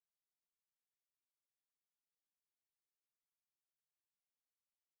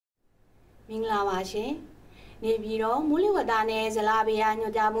မင်္ဂလာပါရှင်နေပြည်တော်မူလဝတ္တနဲ့ဇလာဘေးညွှ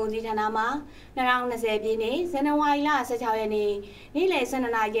န်ကြားမှုဦးစီးဌာနမှ2020ပြည့်နှစ်ဇန်နဝါရီလ16ရက်နေ့နေ့လယ်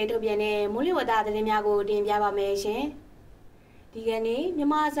12နာရီထုတ်ပြန်တဲ့မူလဝတ္တသတင်းများကိုတင်ပြပါမယ်ရှင်ဒီကနေ့မြ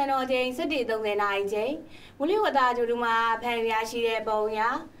န်မာစံတော်ချိန်17:30နာရီချိန်မူလဝတ္တကျူတူမှာဖန်ရရှိတဲ့ပုံအရ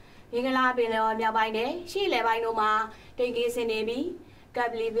မင်္ဂလာပင်လယ်မြောက်ပိုင်းနဲ့ရှေ့လယ်ပိုင်းတို့မှာတိတ်ကေးဆင်းနေပြီးကပ်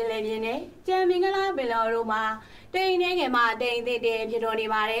ပလီပင်လယ်ပြင်နဲ့ကြံမင်္ဂလာပင်လယ်တို့မှာတိမ်နေငယ်မှာတိမ်သေးတယ်ဖြစ်တော်နေ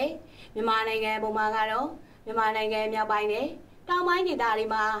ပါတယ်မြန်မာနိုင်ငံပုံမှာကတော့မြန်မာနိုင်ငံမြောက်ပိုင်းနဲ့တောင်ပိုင်းဒေသတွေ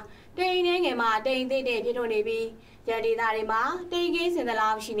မှာတိမ်နေငယ်မှာတိမ်သေးတယ်ဖြစ်တော်နေပြီးကြံဒေသတွေမှာတိမ်ကေးဆင်းသ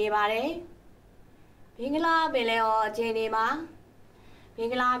လားရှိနေပါတယ်မင်္ဂလာပင်လယ်အခြေအနေမှာမ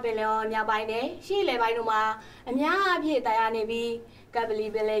င်္ဂလာပင်လယ်မြောက်ပိုင်းနဲ့ရှေ့လယ်ပိုင်းတို့မှာအများအပြည့်တရားနေပြီးကပ်ပလီ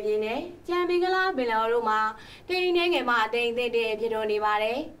ပင်လယ်ပြင်နဲ့ကြံမင်္ဂလာပင်လယ်တို့မှာတိမ်နေငယ်မှာတိမ်သေးတယ်ဖြစ်တော်နေပါတ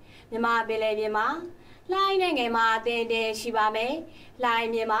ယ်မြန်မာပင်လယ်ပြင်မှာလှိုင်းနေငယ်မှာတင်တယ်ရှိပါမယ်လှိုင်း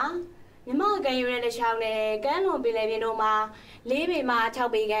မြင်မှာမြမကန်ယူတဲ့တစ်ချောင်းနဲ့ကမ်းလွန်ပင်လယ်ပြင်တို့မှာ4ပေမှ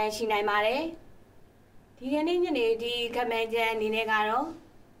6ပေခန့်ရှိနိုင်ပါတယ်ဒီကနေ့ညနေဒီခမန်းကျန်းအနေနဲ့ကတော့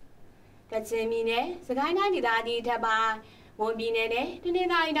ကချင်ပြည်နယ်စကိုင်းတိုင်းဒေသကြီးထပ်ပိုင်းမွန်ပြည်နယ်နဲ့တနင်္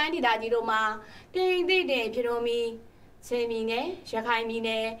သာရီတိုင်းဒေသကြီးတို့မှာတိမ်သေးတယ်ဖြစ်တော်မူချင်းပြည်နယ်ရခိုင်ပြည်န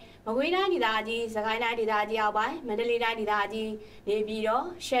ယ်မကွေးတိုင်းဒေသကြီးစကိုင်းတိုင်းဒေသကြီးအောက်ပိုင်းမန္တလေးတိုင်းဒေသကြီးနေပြည်တော်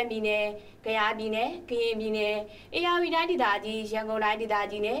ရှမ်းပြည်နယ်ကယားပြည်နယ်ကရင်ပြည်နယ်အေရဝတီတိုင်းဒေသကြီးရန်ကုန်တိုင်းဒေသ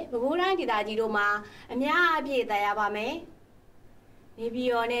ကြီးနဲ့ပဲခူးတိုင်းဒေသကြီးတို့မှာအများအပြည့်သက်ရပါမယ်နေပြည်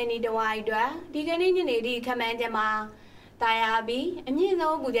တော်နဲ့နေတဝိုင်းအတွက်ဒီကနေ့ညနေဒီခမန်းချက်မှာတာယာပြီးအမြင့်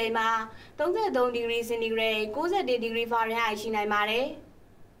ဆုံးပူချိန်မှာ33ဒီဂရီစင်တီဂရိတ်61ဒီဂရီဖာရင်ဟိုက်ရှိနိုင်ပါတယ်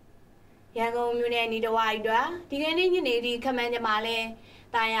ရန်ကုန်မြို့နယ်နေတဝိုင်းအတွက်ဒီကနေ့ညနေဒီခမန်းချက်မှာလည်း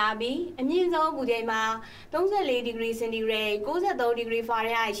တာယာပြီးအမြင့်ဆုံးပူချိန်မှာ34ဒီဂရီစင်တီဂရိတ်63ဒီဂရီဖာရ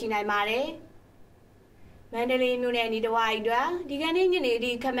င်ဟိုက်ရှိနိုင်ပါတယ်မန္တလေးမြို့နယ်နေတဝိုင်းအတွက်ဒီကနေ့ညနေ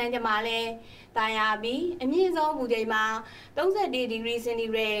ဒီခမန်းချက်မှာလည်းတာယာပြီးအမြင့်ဆုံးပူချိန်မှာ31ဒီဂရီစင်တီ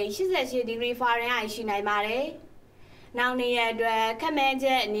ဂရိတ်88ဒီဂရီဖာရင်ဟိုက်ရှိနိုင်ပါတယ်နောက်နေ့ရက်အတွက်ခမန်းချ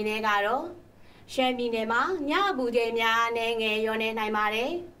က်အနေနဲ့ကတော့ရှမ်းပြည်နယ်မှာညအပူချိန်များနဲ့ငယ်လျော့နေနိုင်ပါတ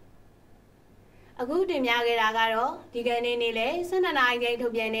ယ်အခုတင်ပြခဲ့တာကတော့ဒီကနေ့နေ့လေ12နာရီချိန်ထု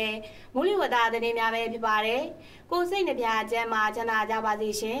တ်ပြန်တဲ့မူလဝတ္တသတင်းများပဲဖြစ်ပါတယ်ကိုစိတ်နှပြချမ်းမှာချမ်းသာကြပါစေ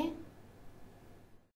ရှင်